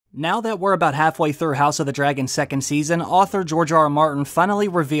Now that we're about halfway through House of the Dragon's second season, author George R. R. Martin finally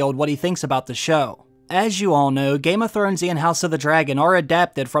revealed what he thinks about the show. As you all know, Game of Thrones and House of the Dragon are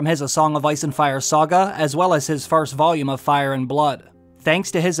adapted from his A Song of Ice and Fire saga, as well as his first volume of Fire and Blood. Thanks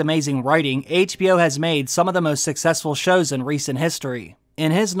to his amazing writing, HBO has made some of the most successful shows in recent history.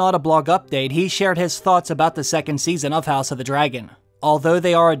 In his NotABlog update, he shared his thoughts about the second season of House of the Dragon. Although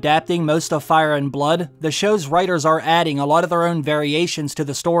they are adapting most of Fire and Blood, the show's writers are adding a lot of their own variations to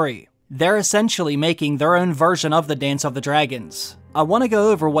the story. They're essentially making their own version of the Dance of the Dragons. I want to go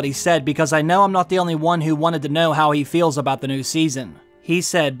over what he said because I know I'm not the only one who wanted to know how he feels about the new season. He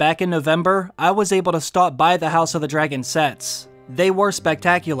said, "Back in November, I was able to stop by the House of the Dragon sets. They were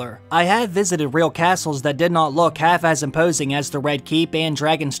spectacular. I have visited real castles that did not look half as imposing as the Red Keep and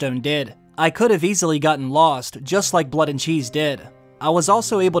Dragonstone did. I could have easily gotten lost, just like Blood and Cheese did. I was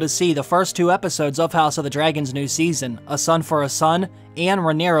also able to see the first 2 episodes of House of the Dragon's new season, A Son for a Son and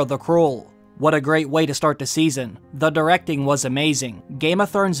Rhaenyra the Cruel. What a great way to start the season. The directing was amazing. Game of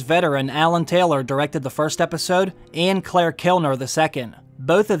Thrones veteran Alan Taylor directed the first episode, and Claire Kilner the second.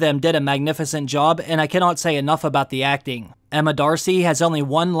 Both of them did a magnificent job, and I cannot say enough about the acting. Emma Darcy has only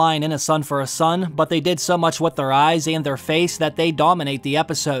one line in A Son for a Son, but they did so much with their eyes and their face that they dominate the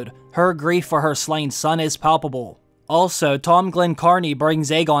episode. Her grief for her slain son is palpable. Also, Tom Glenn Carney brings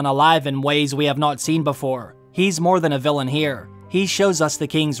Aegon alive in ways we have not seen before. He's more than a villain here. He shows us the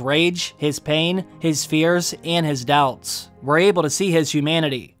king's rage, his pain, his fears, and his doubts. We're able to see his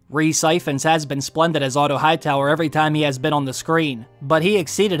humanity. Rhys Ifans has been splendid as Otto Hightower every time he has been on the screen, but he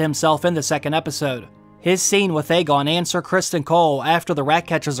exceeded himself in the second episode. His scene with Aegon and Sir Criston Cole after the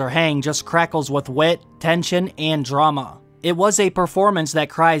Ratcatchers are hanged just crackles with wit, tension, and drama. It was a performance that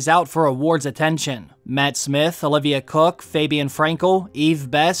cries out for awards attention. Matt Smith, Olivia Cooke, Fabian Frankel, Eve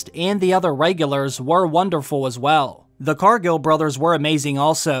Best, and the other regulars were wonderful as well. The Cargill brothers were amazing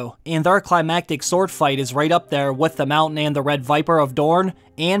also, and their climactic sword fight is right up there with the Mountain and the Red Viper of Dorne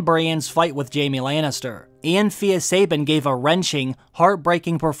and Brienne's fight with Jaime Lannister. And Fia Sabin gave a wrenching,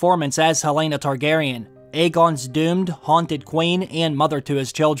 heartbreaking performance as Helaena Targaryen, Aegon's doomed, haunted queen and mother to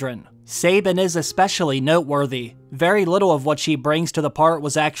his children. Sabin is especially noteworthy. Very little of what she brings to the part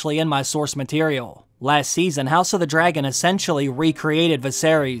was actually in my source material. Last season, House of the Dragon essentially recreated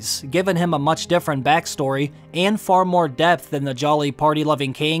Viserys, giving him a much different backstory and far more depth than the jolly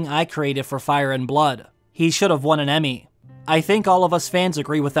party-loving king I created for Fire and Blood. He should have won an Emmy. I think all of us fans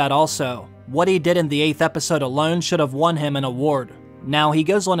agree with that also. What he did in the 8th episode alone should have won him an award. Now, he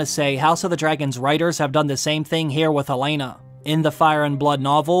goes on to say House of the Dragon's writers have done the same thing here with Helaena. In the Fire and Blood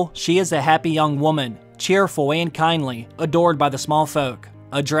novel, she is a happy young woman, cheerful and kindly, adored by the small folk.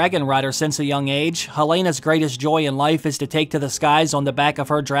 A dragon rider since a young age, Helena's greatest joy in life is to take to the skies on the back of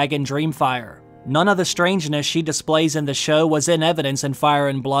her dragon Dreamfire. None of the strangeness she displays in the show was in evidence in Fire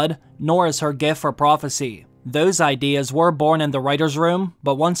and Blood, nor is her gift for prophecy. Those ideas were born in the writer's room,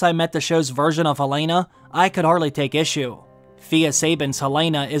 but once I met the show's version of Helaena, I could hardly take issue. Fia Sabin's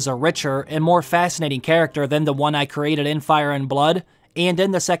Helaena is a richer and more fascinating character than the one I created in Fire and Blood, and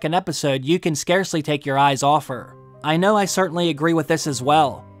in the second episode, you can scarcely take your eyes off her. I know I certainly agree with this as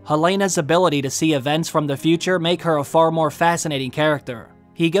well. Helena's ability to see events from the future make her a far more fascinating character.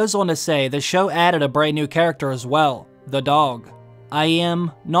 He goes on to say the show added a brand new character as well, the dog. I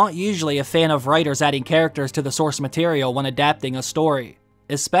am not usually a fan of writers adding characters to the source material when adapting a story.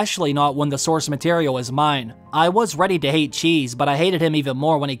 Especially not when the source material is mine. I was ready to hate Cheese, but I hated him even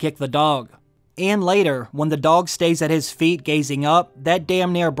more when he kicked the dog. And later, when the dog stays at his feet gazing up, that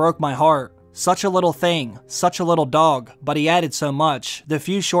damn near broke my heart. Such a little thing, such a little dog, but he added so much. The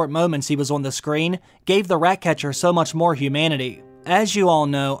few short moments he was on the screen gave the Ratcatcher so much more humanity. As you all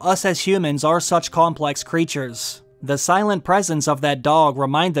know, us as humans are such complex creatures. The silent presence of that dog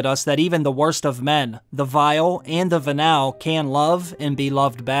reminded us that even the worst of men, the vile and the venal, can love and be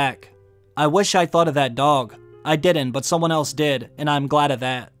loved back. I wish I thought of that dog. I didn't, but someone else did, and I'm glad of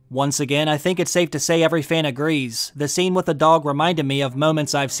that. Once again, I think it's safe to say every fan agrees. The scene with the dog reminded me of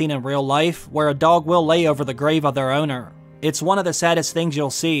moments I've seen in real life where a dog will lay over the grave of their owner. It's one of the saddest things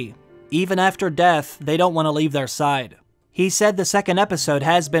you'll see. Even after death, they don't want to leave their side. He said the second episode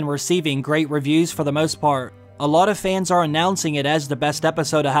has been receiving great reviews for the most part. A lot of fans are announcing it as the best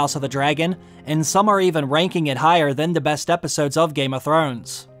episode of House of the Dragon, and some are even ranking it higher than the best episodes of Game of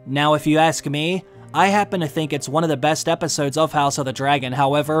Thrones. Now, if you ask me, I happen to think it's one of the best episodes of House of the Dragon.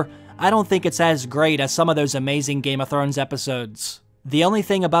 However, I don't think it's as great as some of those amazing Game of Thrones episodes. The only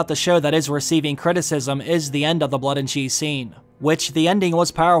thing about the show that is receiving criticism is the end of the Blood and Cheese scene, which the ending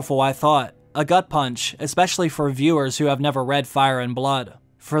was powerful, I thought. A gut punch, especially for viewers who have never read Fire and Blood.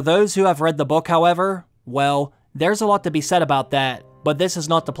 For those who have read the book, however, well, there's a lot to be said about that. but this is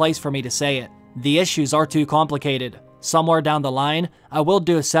not the place for me to say it. The issues are too complicated. Somewhere down the line, I will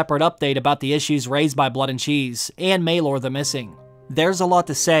do a separate update about the issues raised by Blood and Cheese and Maylor the Missing. There's a lot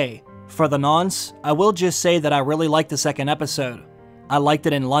to say. For the nonce, I will just say that I really liked the second episode. I liked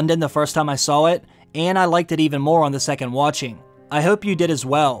it in London the first time I saw it, and I liked it even more on the second watching. I hope you did as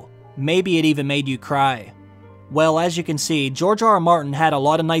well. Maybe it even made you cry. Well, as you can see, George R. R. Martin had a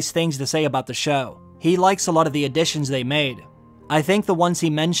lot of nice things to say about the show. He likes a lot of the additions they made. I think the ones he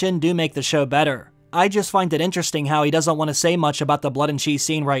mentioned do make the show better. I just find it interesting how he doesn't want to say much about the Blood and Cheese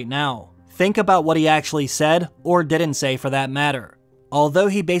scene right now. Think about what he actually said, or didn't say for that matter. Although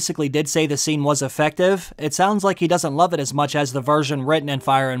he basically did say the scene was effective, it sounds like he doesn't love it as much as the version written in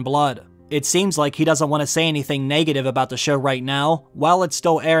Fire and Blood. It seems like he doesn't want to say anything negative about the show right now, while it's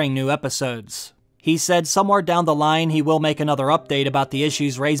still airing new episodes. He said somewhere down the line he will make another update about the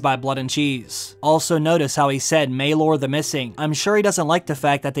issues raised by Blood and Cheese. Also notice how he said Maylor the Missing. I'm sure he doesn't like the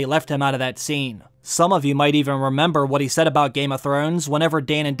fact that they left him out of that scene. Some of you might even remember what he said about Game of Thrones whenever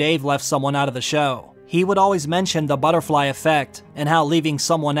Dan and Dave left someone out of the show. He would always mention the butterfly effect, and how leaving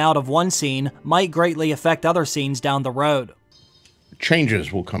someone out of one scene might greatly affect other scenes down the road.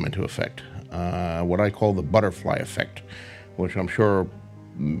 Changes will come into effect. What I call the butterfly effect, which I'm sure,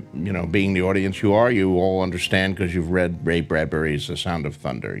 you know, being the audience you all understand because you've read Ray Bradbury's The Sound of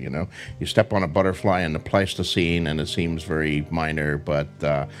Thunder, you know. You step on a butterfly in the Pleistocene and it seems very minor, but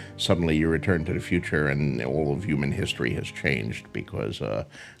suddenly you return to the future and all of human history has changed because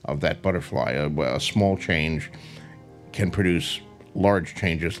of that butterfly. A small change can produce large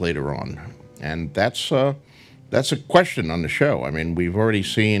changes later on. And that's a question on the show. I mean, we've already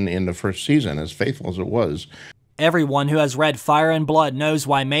seen in the first season, as faithful as it was, everyone who has read Fire and Blood knows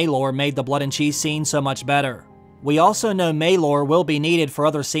why Maylor made the Blood and Cheese scene so much better. We also know Maylor will be needed for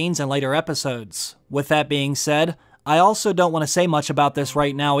other scenes in later episodes. With that being said, I also don't want to say much about this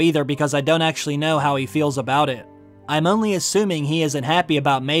right now either because I don't actually know how he feels about it. I'm only assuming he isn't happy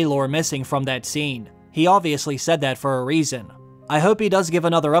about Maylor missing from that scene. He obviously said that for a reason. I hope he does give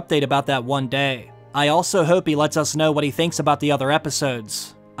another update about that one day. I also hope he lets us know what he thinks about the other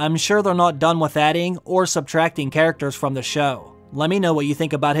episodes. I'm sure they're not done with adding or subtracting characters from the show. Let me know what you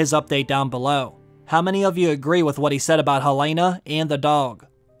think about his update down below. How many of you agree with what he said about Helena and the dog?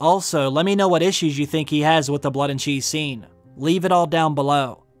 Also, let me know what issues you think he has with the Blood and Cheese scene. Leave it all down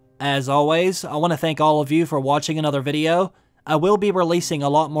below. As always, I want to thank all of you for watching another video. I will be releasing a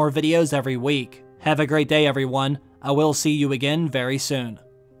lot more videos every week. Have a great day, everyone. I will see you again very soon.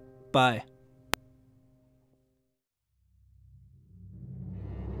 Bye.